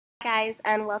Guys,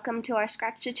 and welcome to our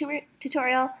Scratch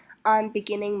tutorial on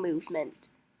beginning movement.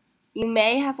 You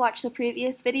may have watched the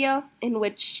previous video in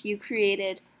which you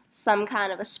created some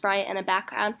kind of a sprite and a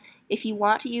background. If you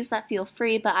want to use that, feel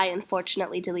free, but I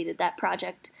unfortunately deleted that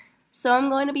project. So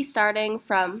I'm going to be starting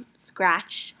from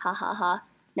scratch,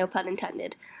 no pun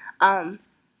intended,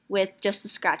 with just the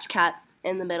scratch cat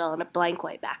in the middle and a blank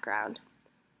white background.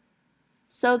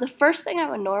 So the first thing I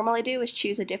would normally do is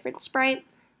choose a different sprite.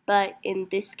 But in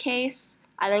this case,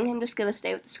 I think I'm just going to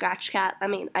stay with the scratch cat. I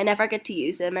mean, I never get to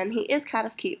use him, and he is kind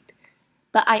of cute.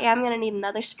 But I am going to need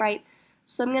another sprite,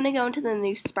 so I'm going to go into the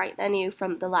new sprite menu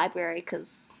from the library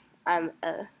because I'm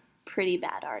a pretty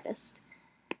bad artist.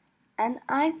 And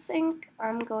I think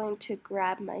I'm going to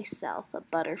grab myself a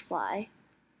butterfly.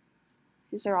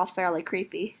 These are all fairly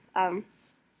creepy. I think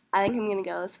I'm going to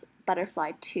go with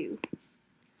butterfly 2.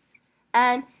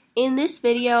 And in this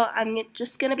video, I'm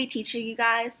just going to be teaching you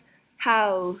guys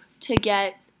how to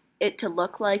get it to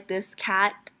look like this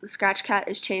cat, the scratch cat,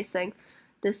 is chasing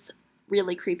this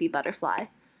really creepy butterfly.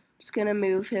 Just going to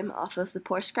move him off of the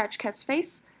poor scratch cat's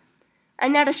face.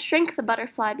 And now to shrink the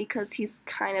butterfly, because he's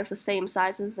kind of the same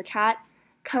size as the cat,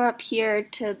 come up here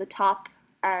to the top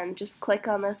and just click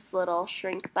on this little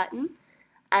shrink button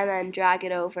and then drag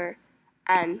it over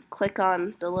and click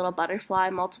on the little butterfly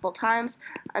multiple times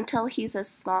until he's as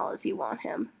small as you want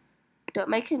him. Don't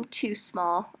make him too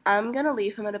small. I'm going to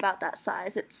leave him at about that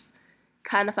size. It's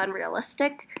kind of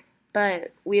unrealistic,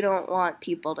 but we don't want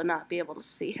people to not be able to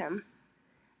see him.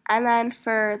 And then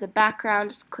for the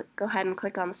background, just go ahead and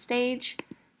click on the stage,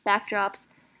 backdrops,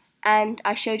 and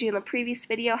I showed you in the previous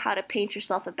video how to paint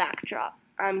yourself a backdrop.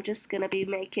 I'm just going to be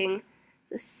making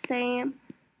the same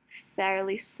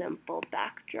fairly simple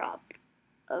backdrop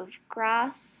of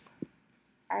grass,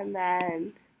 and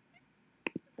then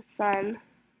the sun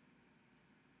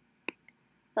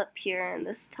up here in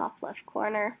this top left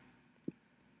corner,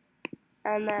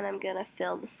 and then I'm gonna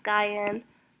fill the sky in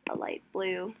a light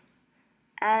blue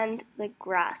and the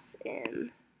grass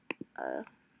in a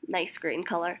nice green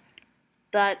color.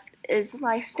 That is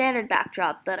my standard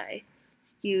backdrop that I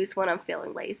use when I'm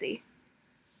feeling lazy.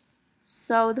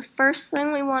 So the first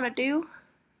thing we want to do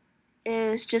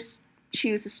is just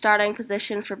choose a starting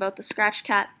position for both the scratch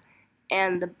cat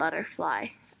and the butterfly.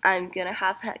 I'm going to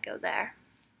have that go there.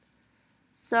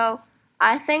 So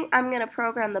I think I'm going to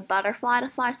program the butterfly to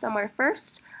fly somewhere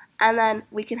first, and then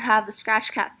we can have the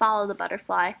scratch cat follow the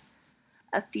butterfly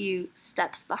a few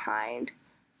steps behind.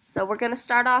 So we're going to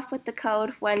start off with the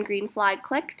code when green flag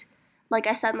clicked. Like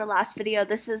I said in the last video,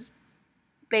 this is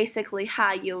basically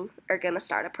how you are going to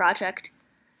start a project.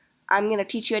 I'm going to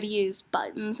teach you how to use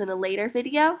buttons in a later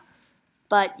video,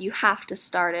 but you have to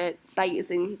start it by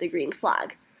using the green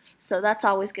flag. So that's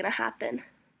always going to happen.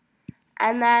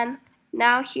 And then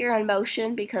now here in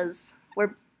motion, because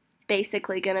we're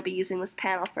basically going to be using this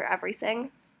panel for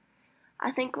everything,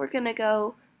 I think we're going to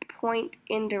go point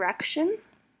in direction,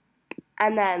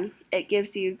 and then it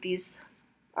gives you these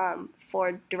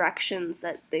 4 directions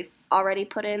that they've already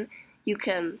put in. You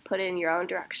can put in your own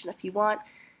direction if you want,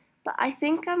 but I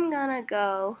think I'm going to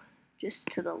go just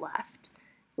to the left,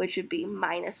 which would be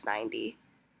 -90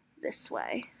 this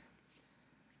way.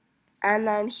 And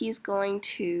then he's going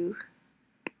to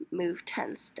move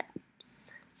 10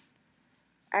 steps.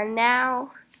 And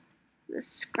now the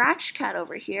scratch cat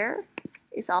over here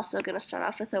is also going to start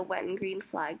off with a when green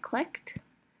flag clicked.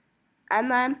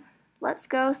 And then let's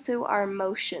go through our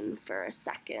motion for a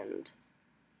second.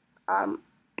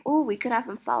 We could have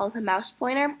him follow the mouse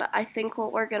pointer, but I think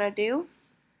what we're going to do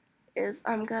is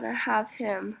I'm going to have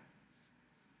him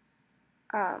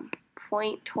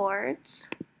point towards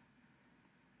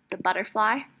the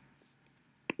butterfly,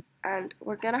 and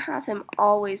we're going to have him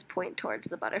always point towards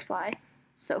the butterfly,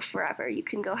 so forever. You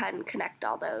can go ahead and connect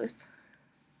all those.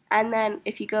 And then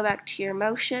if you go back to your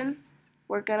motion,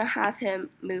 we're going to have him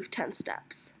move 10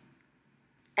 steps.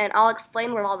 And I'll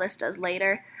explain what all this does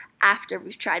later after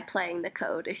we've tried playing the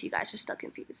code if you guys are still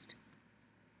confused.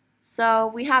 So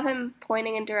we have him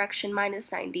pointing in direction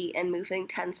 -90 and moving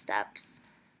 10 steps.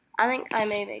 I think I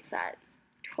may make that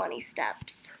 20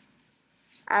 steps.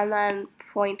 And then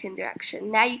point in direction.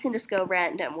 Now you can just go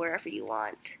random wherever you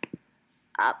want.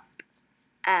 Up.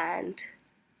 And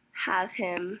have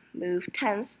him move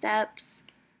 10 steps.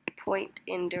 Point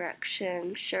in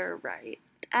direction. Sure, right.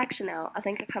 Actually, no. I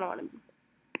think I kind of want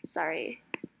to,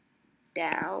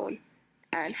 down.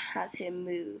 And have him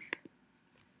move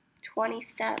 20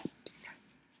 steps.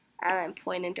 And then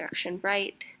point in direction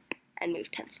right. And move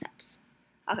 10 steps.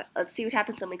 Okay, let's see what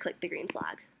happens when we click the green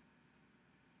flag.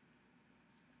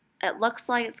 It looks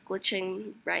like it's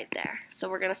glitching right there. So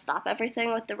we're going to stop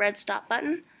everything with the red stop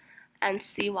button. and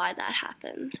see why that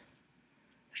happened.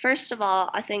 First of all,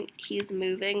 I think he's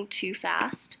moving too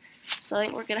fast, so I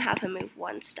think we're going to have him move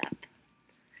one step.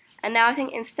 And now I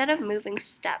think instead of moving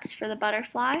steps for the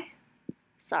butterfly,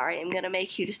 sorry, I'm going to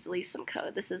make you just delete some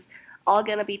code. This is all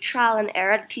going to be trial and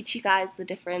error to teach you guys the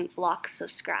different blocks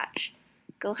of Scratch.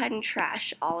 Go ahead and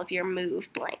trash all of your move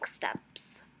blank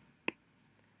steps.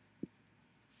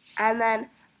 And then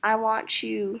I want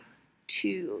you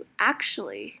to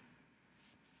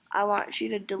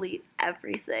delete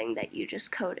everything that you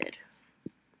just coded.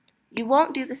 You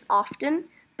won't do this often,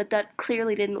 but that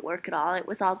clearly didn't work at all. It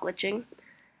was all glitching.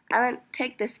 And then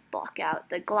take this block out,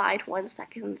 the glide 1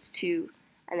 seconds to,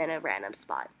 and then a random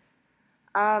spot.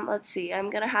 Let's see, I'm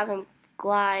going to have him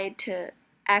glide to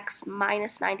x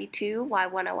minus 92, y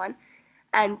 101,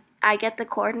 and I get the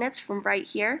coordinates from right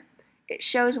here. It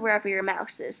shows wherever your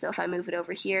mouse is, so if I move it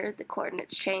over here, the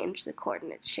coordinates change, the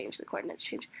coordinates change, the coordinates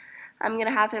change. I'm going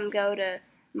to have him go to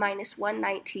minus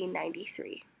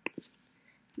 119.93.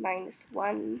 Minus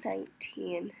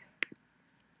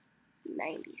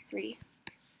 119.93.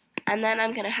 And then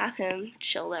I'm going to have him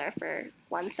chill there for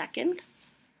 1 second.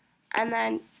 And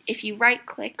then if you right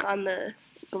click on the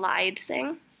glide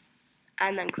thing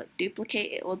and then click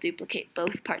duplicate, it will duplicate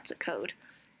both parts of code.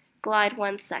 Glide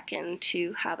 1 second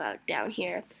to, how about down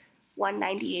here,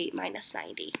 198 minus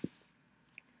 90.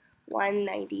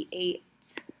 198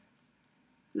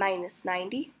 minus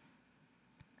 90.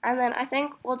 And then I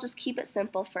think we'll just keep it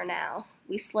simple for now.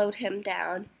 We slowed him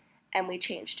down and we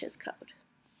changed his code.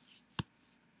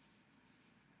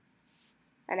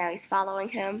 And now he's following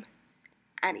him,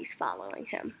 and he's following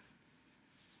him.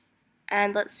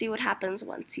 And let's see what happens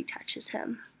once he touches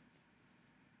him.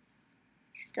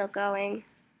 He's still going,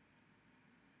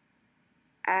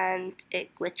 and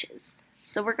it glitches.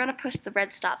 So we're going to push the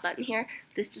red stop button here.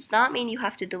 This does not mean you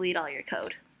have to delete all your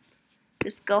code.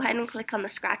 Just go ahead and click on the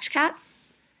scratch cat,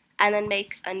 and then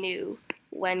make a new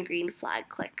when green flag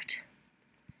clicked.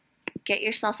 Get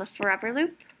yourself a forever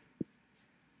loop,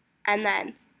 and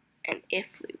then an if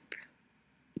loop.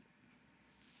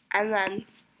 And then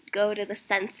go to the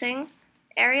sensing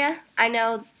area. I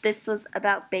know this was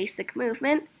about basic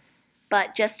movement,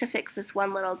 but just to fix this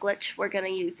one little glitch, we're going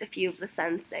to use a few of the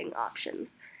sensing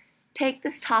options. Take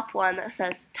this top one that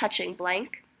says touching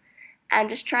blank, and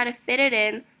just try to fit it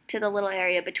in to the little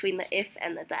area between the if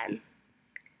and the then.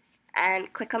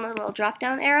 And click on the little drop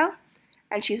down arrow,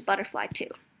 and choose butterfly 2.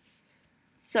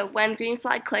 So when green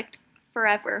flag clicked,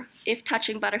 forever, if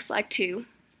touching butterfly 2,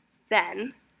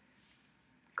 then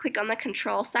click on the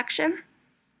control section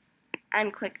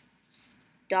and click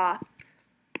stop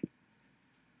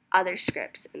other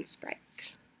scripts in Sprite.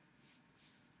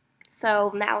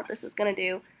 So now what this is going to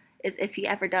do is if he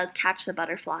ever does catch the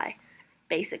butterfly,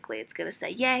 basically it's going to say,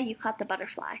 yay, you caught the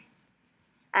butterfly.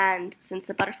 And since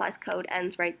the butterfly's code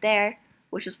ends right there,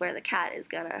 which is where the cat is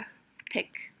going to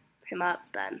pick him up,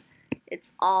 then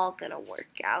it's all going to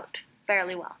work out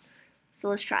fairly well. So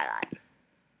let's try that.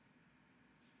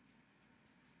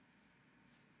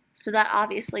 So that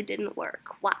obviously didn't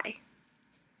work. Why?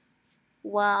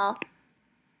 Well,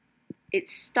 it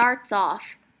starts off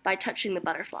by touching the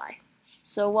butterfly.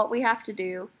 So what we have to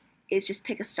do is just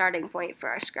pick a starting point for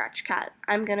our scratch cat.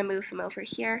 I'm going to move him over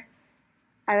here,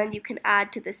 and then you can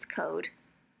add to this code,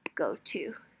 go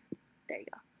to, there you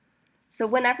go. So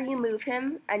whenever you move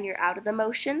him and you're out of the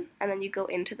motion, and then you go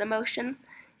into the motion,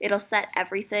 it'll set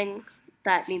everything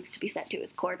that needs to be set to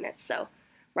his coordinates. So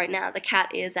right now the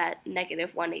cat is at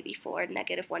negative 184,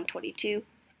 negative 122,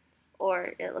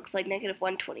 or it looks like negative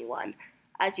 121,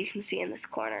 as you can see in this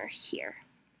corner here.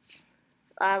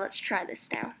 Let's try this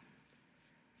now.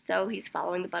 So he's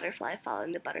following the butterfly,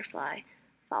 following the butterfly,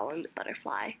 following the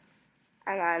butterfly,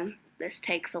 and then this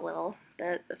takes a little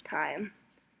bit of time.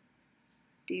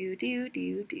 Do, do,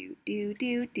 do, do, do,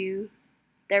 do, do.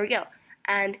 There we go.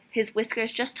 And his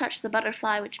whiskers just touched the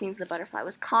butterfly, which means the butterfly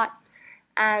was caught.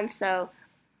 And so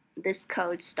this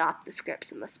code stopped the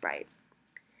scripts in the sprite.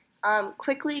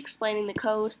 Quickly explaining the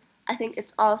code, I think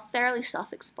it's all fairly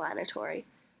self-explanatory.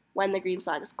 When the green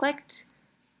flag is clicked,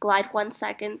 glide 1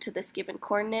 second to this given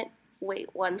coordinate, wait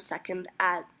 1 second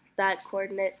at that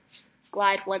coordinate,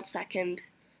 glide 1 second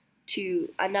to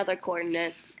another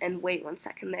coordinate, and wait 1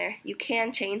 second there. You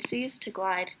can change these to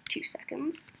glide 2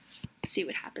 seconds. See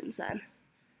what happens then.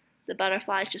 The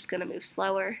butterfly is just going to move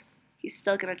slower, he's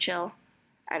still going to chill,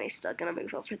 and he's still going to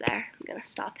move over there. I'm going to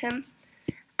stop him.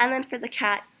 And then for the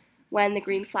cat, when the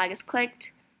green flag is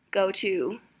clicked, go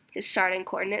to his starting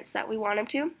coordinates that we want him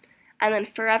to, and then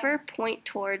forever point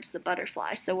towards the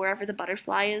butterfly. So wherever the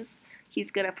butterfly is,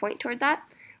 he's going to point toward that,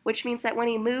 which means that when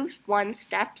he moves 1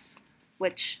 steps,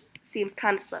 which seems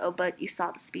kind of slow, but you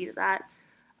saw the speed of that.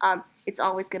 It's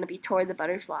always going to be toward the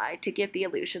butterfly to give the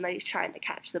illusion that he's trying to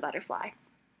catch the butterfly.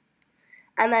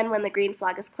 And then when the green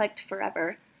flag is clicked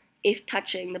forever, if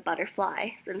touching the butterfly,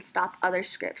 then stop other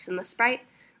scripts in the sprite,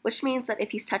 which means that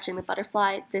if he's touching the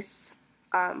butterfly, this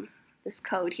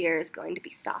code here is going to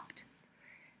be stopped.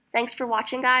 Thanks for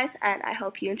watching, guys, and I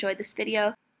hope you enjoyed this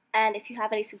video. And if you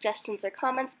have any suggestions or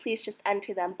comments, please just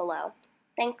enter them below.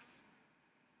 Thanks.